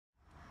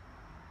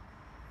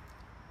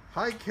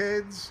Hi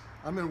kids,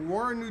 I'm in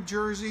Warren, New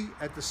Jersey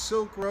at the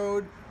Silk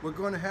Road. We're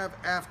going to have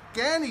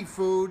Afghani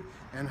food,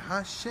 and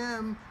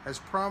Hashem has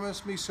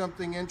promised me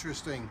something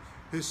interesting.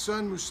 His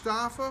son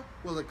Mustafa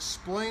will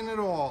explain it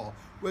all.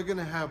 We're going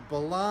to have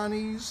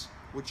balanis,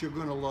 which you're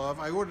going to love.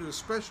 I ordered a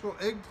special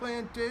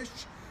eggplant dish,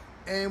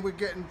 and we're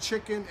getting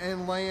chicken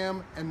and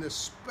lamb and the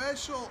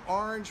special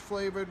orange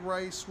flavored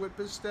rice with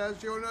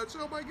pistachio nuts.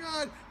 Oh my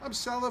God, I'm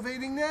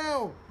salivating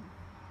now.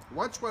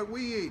 Watch what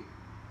we eat.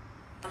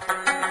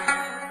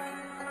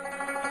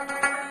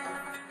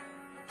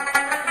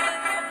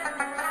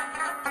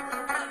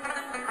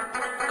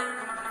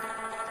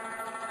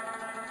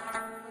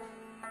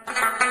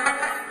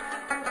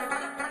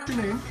 What's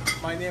your name?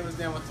 My name is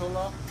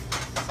Nematullah.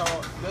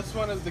 So this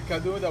one is the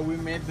kadu that we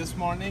made this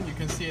morning. You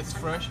can see it's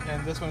fresh,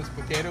 and this one is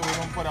potato. We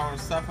don't put our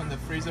stuff in the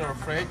freezer or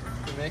fridge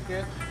to make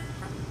it.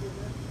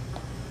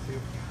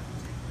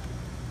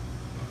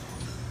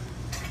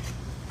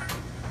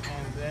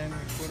 And then we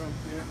put them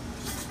here.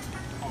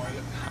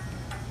 Oil.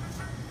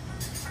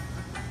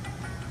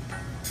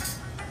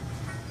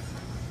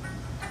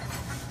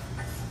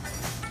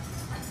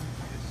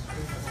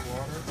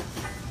 Water.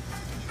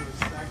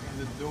 And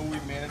the dough, we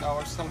made it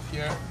ourselves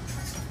here,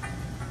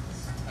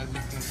 as you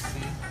can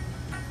see.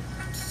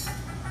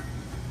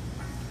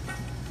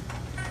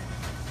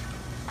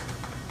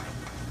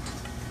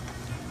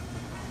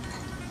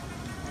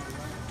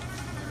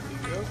 There you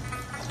go.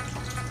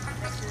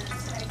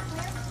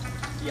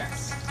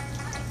 Yes.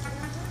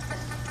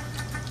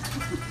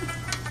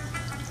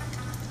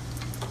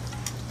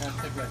 It'll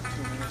take like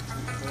 2 minutes to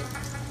cook.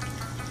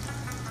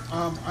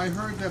 I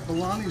heard that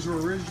balanis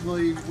were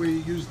originally where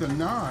you used the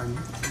naan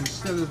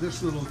instead of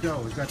this little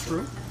dough. Is that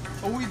true?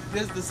 Oh, we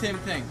did the same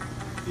thing.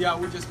 Yeah,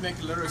 we just make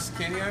it a little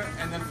skinnier,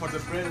 and then for the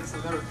bread it's a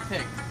little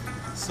thick.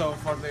 So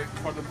for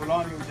the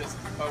bologna, we just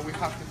we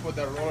have to put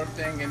the roller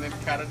thing and then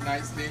cut it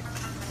nicely.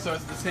 So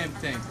it's the same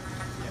thing.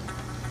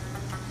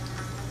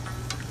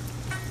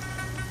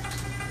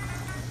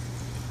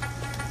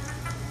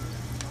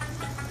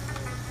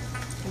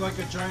 Like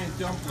a giant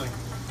dumpling.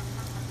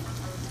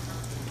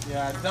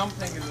 Yeah,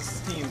 dumpling is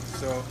steamed,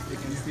 so you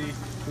can see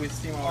we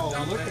steam our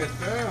dumpling. Look at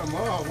them!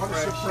 Oh, what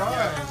Fresh, a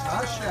surprise!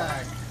 yeah.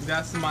 Ashak.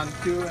 That's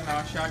mantu and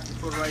ashak we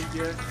put right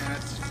here, and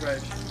it's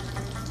fresh.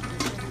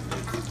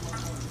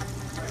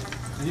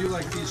 And you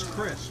like these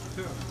crisp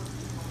too.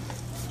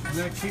 And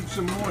that keeps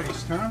them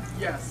moist, huh?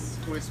 Yes,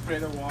 we spray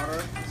the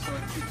water so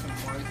it keeps them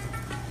moist.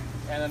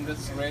 And then this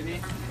is ready.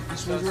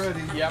 This one's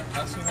ready. Yep,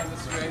 as soon as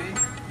it's ready,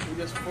 we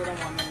just put them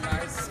on a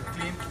nice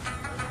clean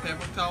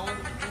paper towel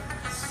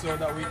so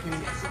that we can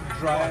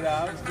dry it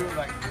out. Do it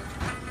like,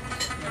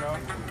 you know,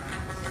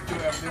 do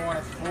everything on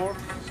a fork,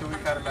 so we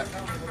cut it like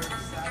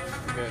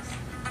this.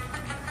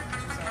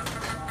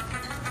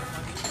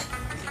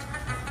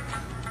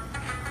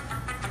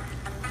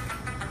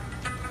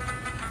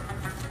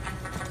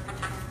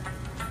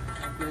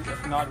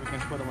 If not, we can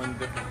put them in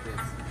different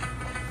places.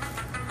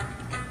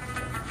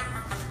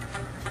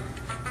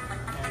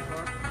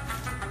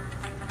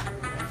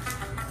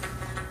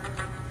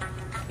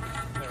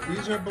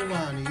 These are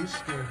balanis.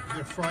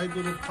 They're fried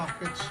little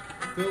pockets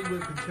filled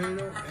with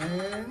potato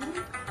and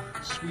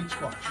sweet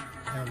squash.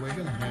 And we're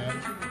gonna have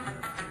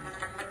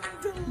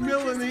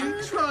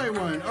Melanie try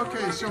one.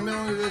 Okay, so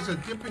Melanie, there's a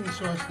dipping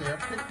sauce there.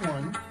 Pick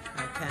one.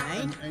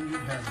 Okay. And you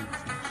have it.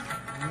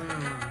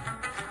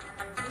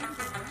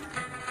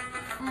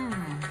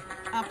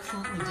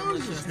 Absolutely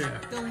delicious. Yeah.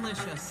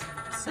 Delicious.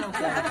 So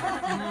good.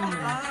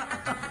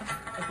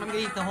 I'm gonna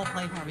eat the whole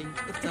plate, Harvey.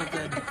 It's so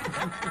good.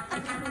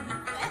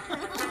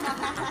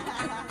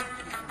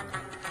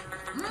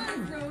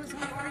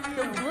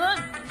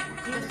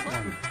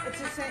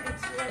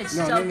 It's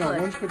No, so no, no.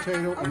 good. One's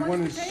potato and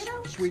one is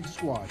sweet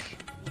squash.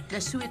 The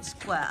sweet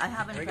square. I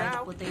haven't tried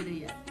the potato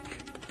yet.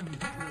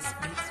 Yes,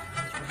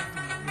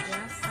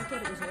 I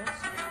thought it was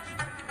yours.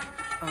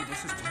 Oh,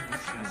 this is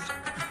delicious.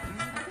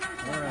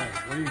 All right,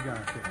 what do you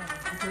got there?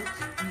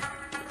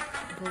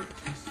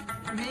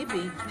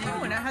 Maybe.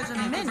 Oh, and it has a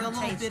mint a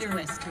little taste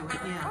bitterness to it.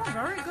 Yeah. Oh,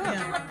 very good.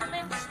 Yeah. What the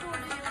mint store do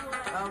you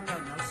work? Oh no,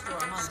 no store.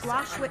 I'm on the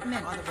Squash side, with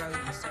mint. on the road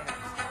in Sam.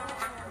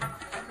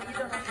 You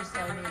don't have to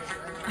sell me it.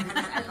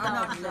 I'm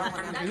not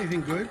selling them.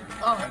 Anything good?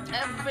 Oh,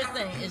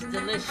 everything is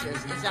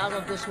delicious. It's out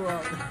of this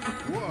world.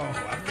 Whoa,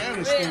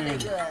 Afghanistan. Really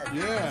good.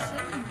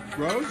 Yeah.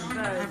 Rose?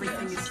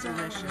 Everything is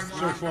delicious.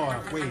 So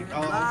far. Wait,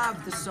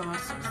 Love the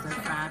sauces. They're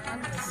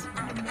fabulous.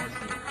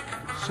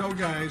 so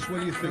guys, what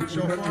do you think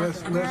so far? Less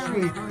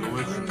sweet.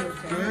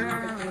 Good?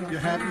 You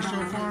happy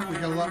so far? We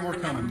got a lot more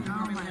coming.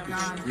 Oh my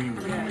God.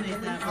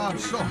 Oh, I'm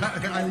so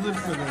happy. I live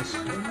for this.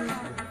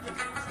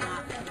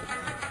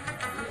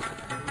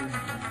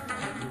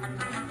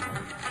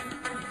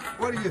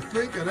 What do you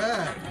think of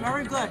that?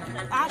 Very good.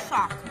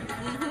 Ashak.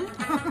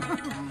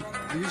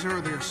 These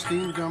are their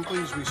steamed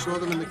dumplings. We saw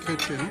them in the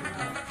kitchen.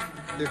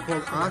 They're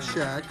called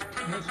ashak.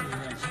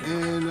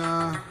 And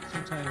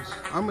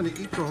I'm going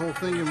to eat the whole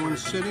thing in one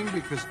sitting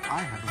because I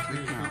have a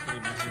big mouth.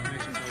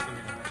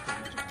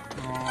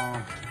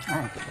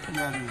 Oh,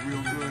 that is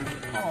real good.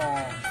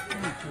 Oh.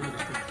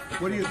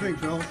 What do you think,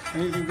 Bill?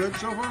 Anything good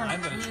so far?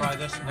 I'm going to try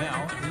this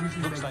now.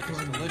 It looks like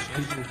it's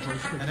delicious.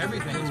 And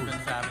everything has been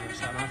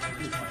fabulous up until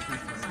this point.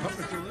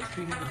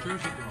 Speaking of the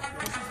Jersey girl.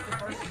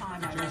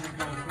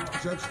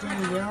 Is that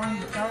still around,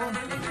 Alan?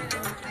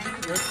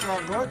 That's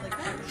good.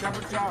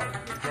 Shepherd salad.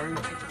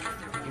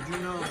 Did you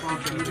know about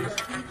these?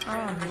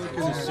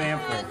 It's a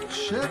sample.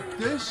 Check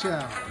this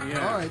out.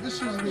 Yeah. All right,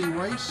 this is the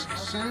rice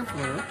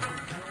sampler,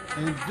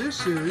 and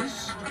this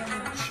is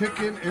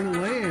chicken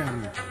and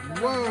lamb.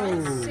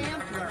 Whoa!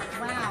 Sampler.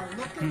 Wow,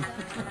 look at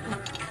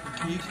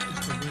Beef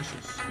is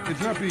delicious.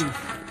 It's not beef.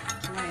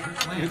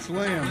 Lamb. It's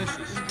lamb.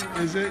 Delicious.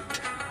 Is it?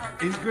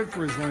 He's good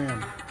for his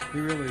lamb. He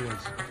really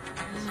is.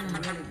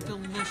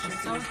 delicious,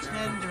 so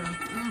tender.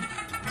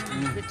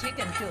 The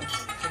chicken too.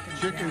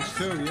 Chickens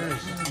too, yes.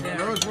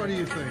 Rose, what do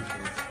you think?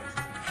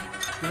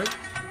 Good?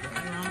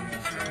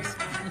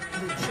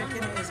 The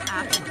chicken is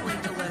absolutely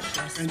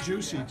delicious. And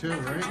juicy too,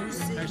 right?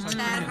 Juicy,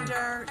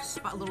 tender,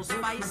 a little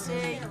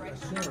spicy.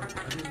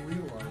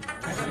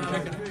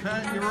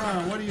 Pat, you're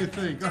on. What do you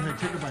think? Go ahead,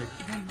 take a bite.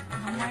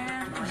 The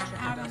lamb is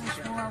out of this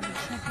world. The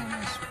chicken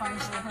is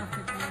spiced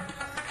perfectly.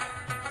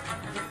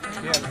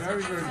 Yeah,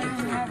 very, very good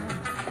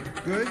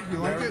food. Good? You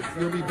like it?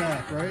 You'll be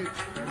back, right?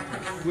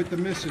 With the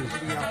missus.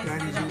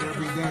 Afghanis eat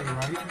every day,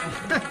 right?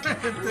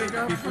 Take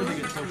our Before they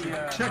food. get so cheap.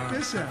 Check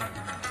this out.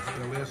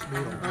 The last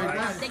meal. All right,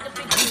 guys. Take a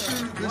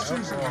picture. This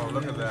is. Oh,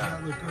 look at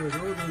that. Look good.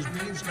 Oh, those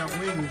beans got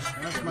wings.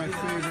 That's my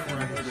favorite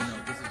rice.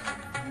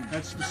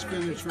 That's the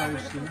spinach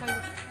rice.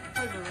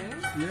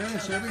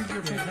 Yes, every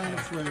different kind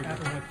of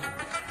flavor.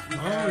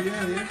 Oh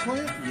yeah, the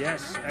eggplant.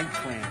 Yes,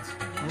 eggplant.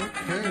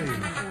 Okay.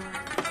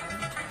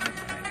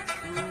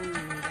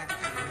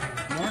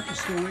 Mark is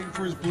still waiting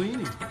for his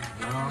blini.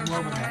 I'm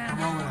over that.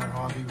 Come over that,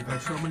 Harvey. We've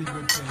had so many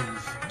good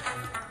things.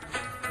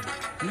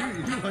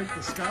 You like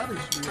the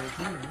Scottish meal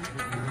too. These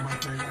are my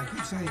favorite. I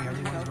keep saying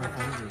everyone's my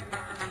favorite.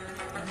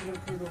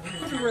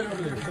 Put it right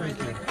over there. Thank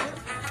you.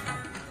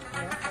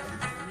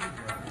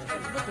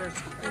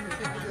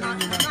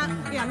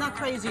 I'm not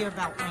crazy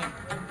about lamb.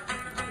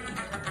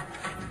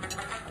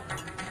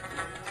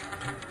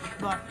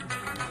 But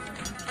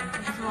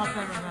it's a lot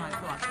better than I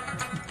thought.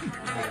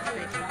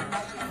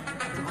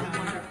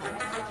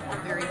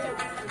 Very good.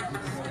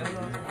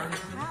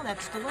 Wow,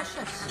 that's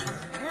delicious.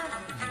 Yeah.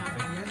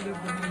 I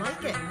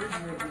like it.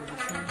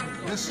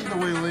 This is the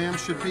way lamb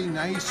should be,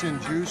 nice and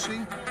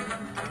juicy.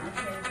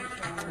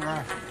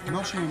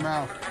 Melts in your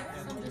mouth.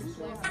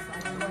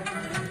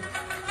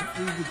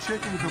 This is the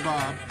chicken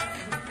kebab.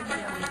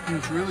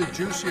 It's really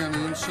juicy on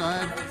the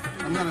inside.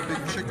 I'm not a big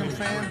chicken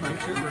fan, but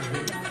really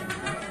good.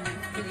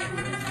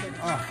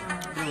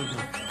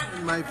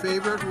 My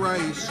favorite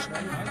rice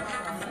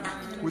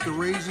with the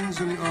raisins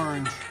and the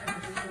orange.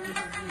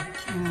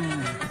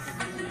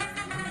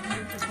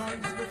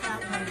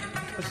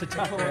 What's the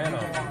top red on?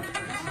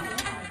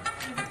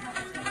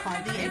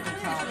 The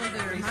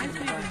eggplant reminds me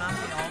of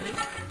Mommy Aldi.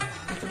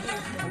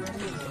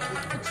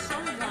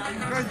 You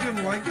guys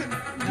didn't like it?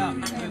 No,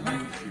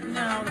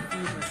 the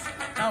food was,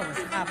 it was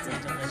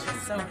absolutely delicious.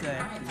 So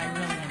good. I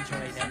really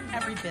enjoyed it.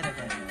 Every bit of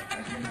it.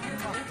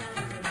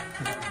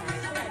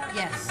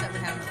 Yes,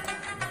 700.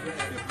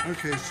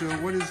 Okay, so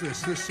what is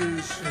this? This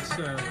is,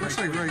 looks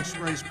like rice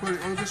pudding.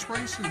 Oh, this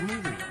rice is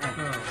moving. Oh.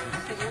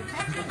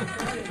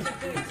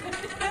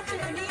 That's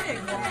what you're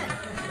eating.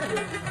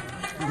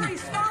 Already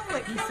swallow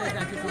it. He said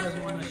that because he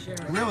doesn't want to share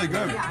it. Really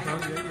good.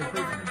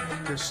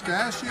 Yeah,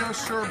 Pistachio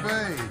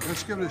sorbet.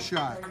 Let's give it a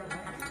shot.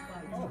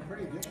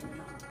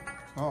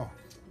 Oh,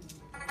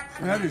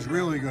 that is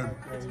really good.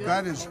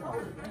 That is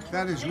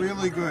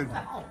really good.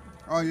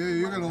 Oh yeah,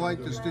 you're gonna like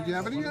this. Did you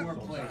have any yet?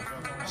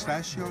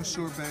 Pistachio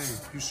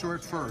sorbet. You saw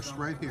it first,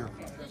 right here.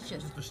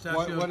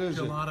 Pistachio What is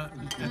it? gelato.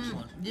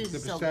 Excellent. The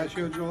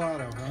pistachio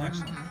gelato, huh?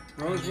 Excellent.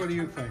 Rose, what do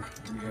you think?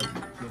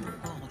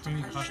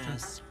 Creamy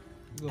custard.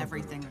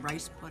 everything,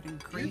 rice pudding, You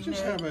cream.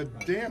 just have a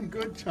damn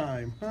good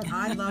time, huh?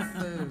 I love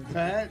food.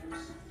 Pat?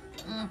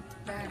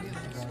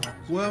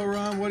 Well,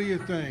 Ron, what do you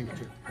think?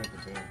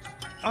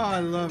 Oh, I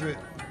love it.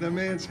 The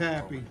man's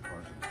happy.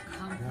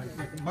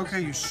 Okay,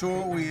 you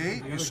saw what we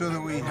ate. You saw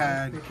that we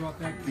had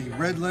the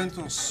red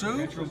lentil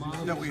soup,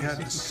 that we had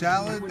the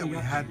salad, that we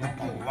had the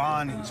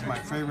bolognese, my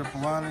favorite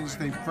bolognese.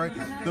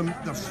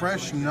 The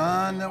fresh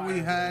naan that we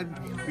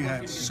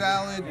had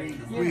salad,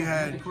 we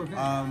had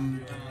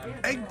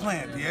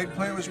eggplant. The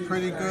eggplant was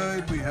pretty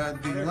good. We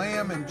had the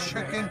lamb and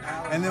chicken,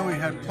 and then we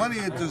had plenty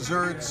of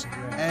desserts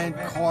and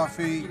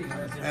coffee.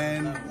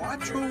 And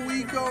watch where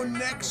we go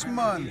next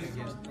month.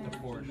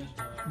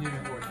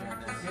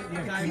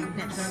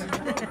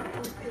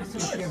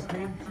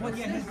 Well,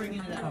 yeah, he's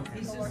bringing it up.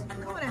 He says,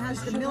 oh, it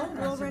has the milk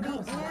already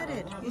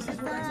added. Look at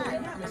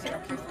that.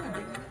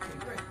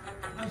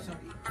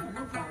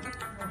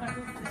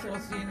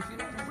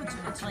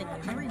 It's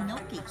like very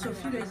milky. So a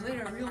few days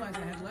later, I realized I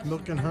had left.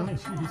 Milk and honey.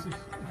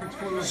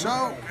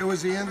 So, it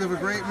was the end of a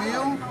great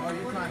meal,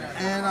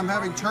 and I'm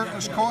having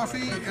Turkish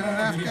coffee in an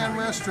Afghan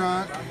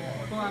restaurant.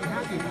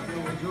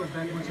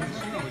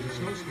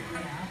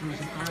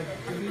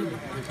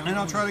 And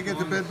I'll try to get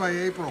to bed by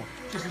April.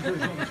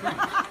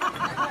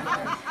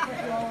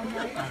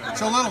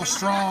 It's a little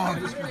strong.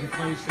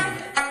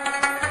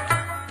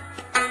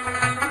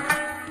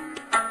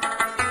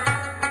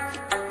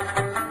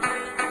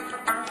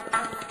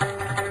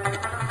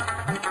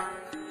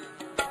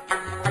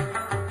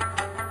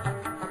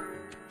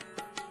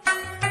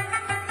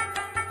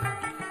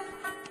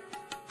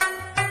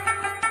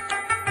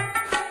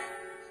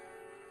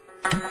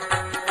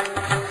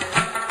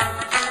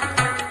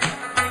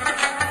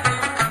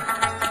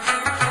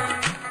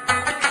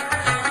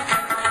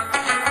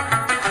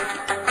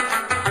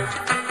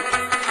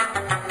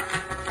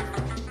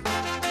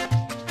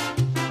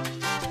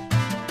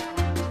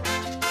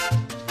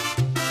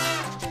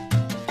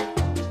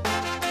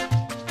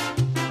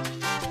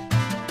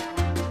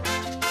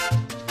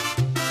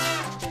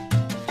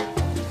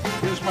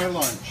 Here's my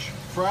lunch.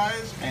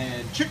 Fries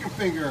and chicken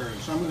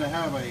fingers. I'm gonna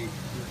have a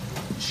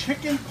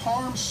chicken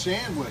parm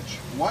sandwich.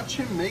 Watch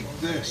him make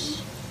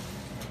this.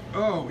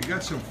 Oh, we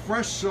got some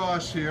fresh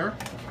sauce here,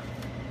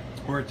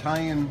 or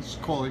Italians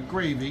call it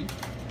gravy.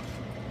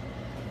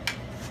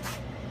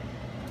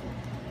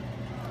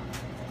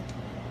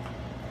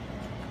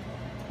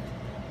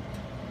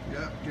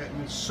 Yep, getting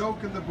it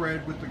soaking the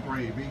bread with the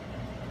gravy.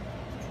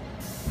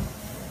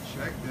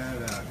 Check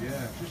that out,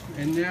 yeah.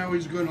 And now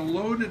he's going to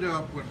load it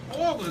up with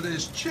all of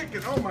this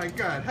chicken. Oh my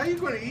God, how are you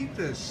going to eat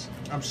this?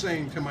 I'm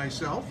saying to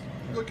myself,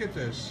 look at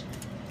this.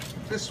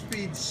 This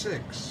feeds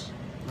 6.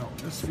 No,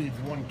 this feeds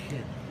one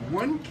kid.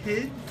 One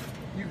kid?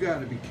 You got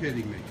to be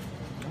kidding me.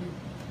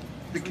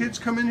 The kids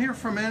come in here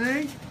from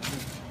NA?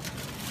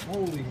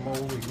 Holy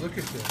moly, look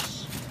at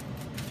this.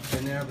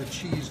 And now the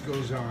cheese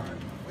goes on.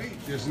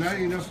 Wait, there's not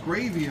enough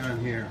gravy on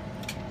here.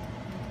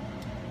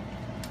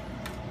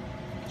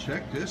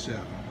 Check this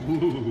out.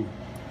 Ooh,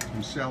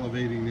 I'm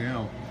salivating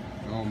now.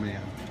 Oh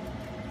man.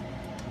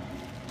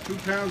 2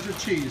 pounds of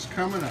cheese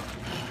coming up.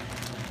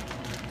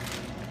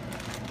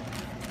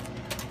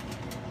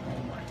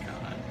 Oh my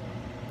God.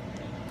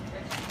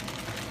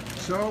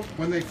 So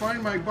when they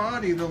find my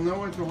body, they'll know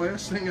what the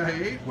last thing I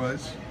ate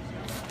was.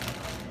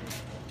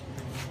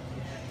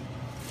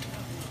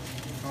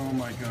 Oh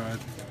my God.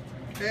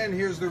 And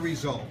here's the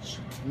results.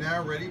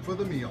 Now ready for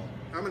the meal.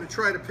 I'm gonna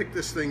try to pick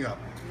this thing up.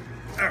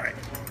 All right.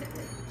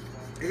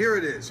 Here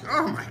it is.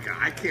 Oh my God,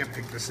 I can't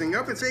pick this thing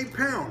up. It's 8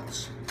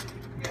 pounds.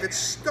 It's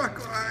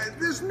stuck.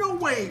 There's no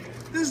way.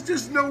 There's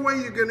just no way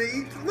you're gonna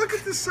eat. Look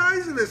at the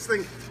size of this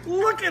thing.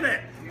 Look at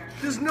it.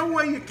 There's no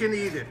way you can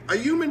eat it. A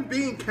human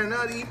being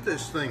cannot eat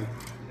this thing.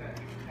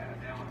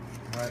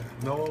 All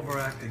right, no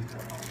overacting.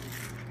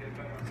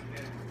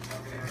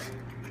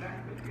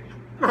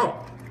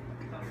 Oh.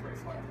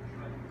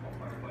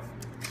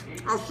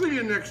 I'll see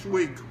you next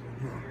week.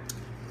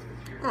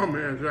 Oh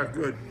man, is that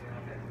good.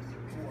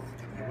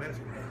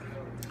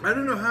 I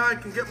don't know how I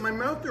can get my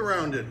mouth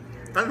around it.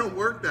 I don't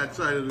work that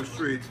side of the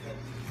street.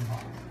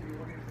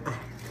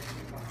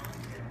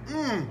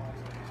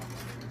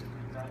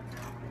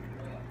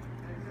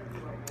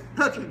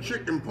 That's a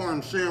chicken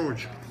parm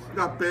sandwich.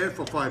 Not bad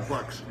for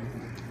 $5.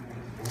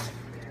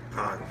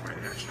 God, man,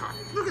 that's hot.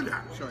 Look at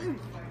that.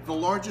 The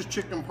largest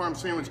chicken parm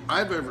sandwich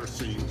I've ever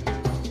seen.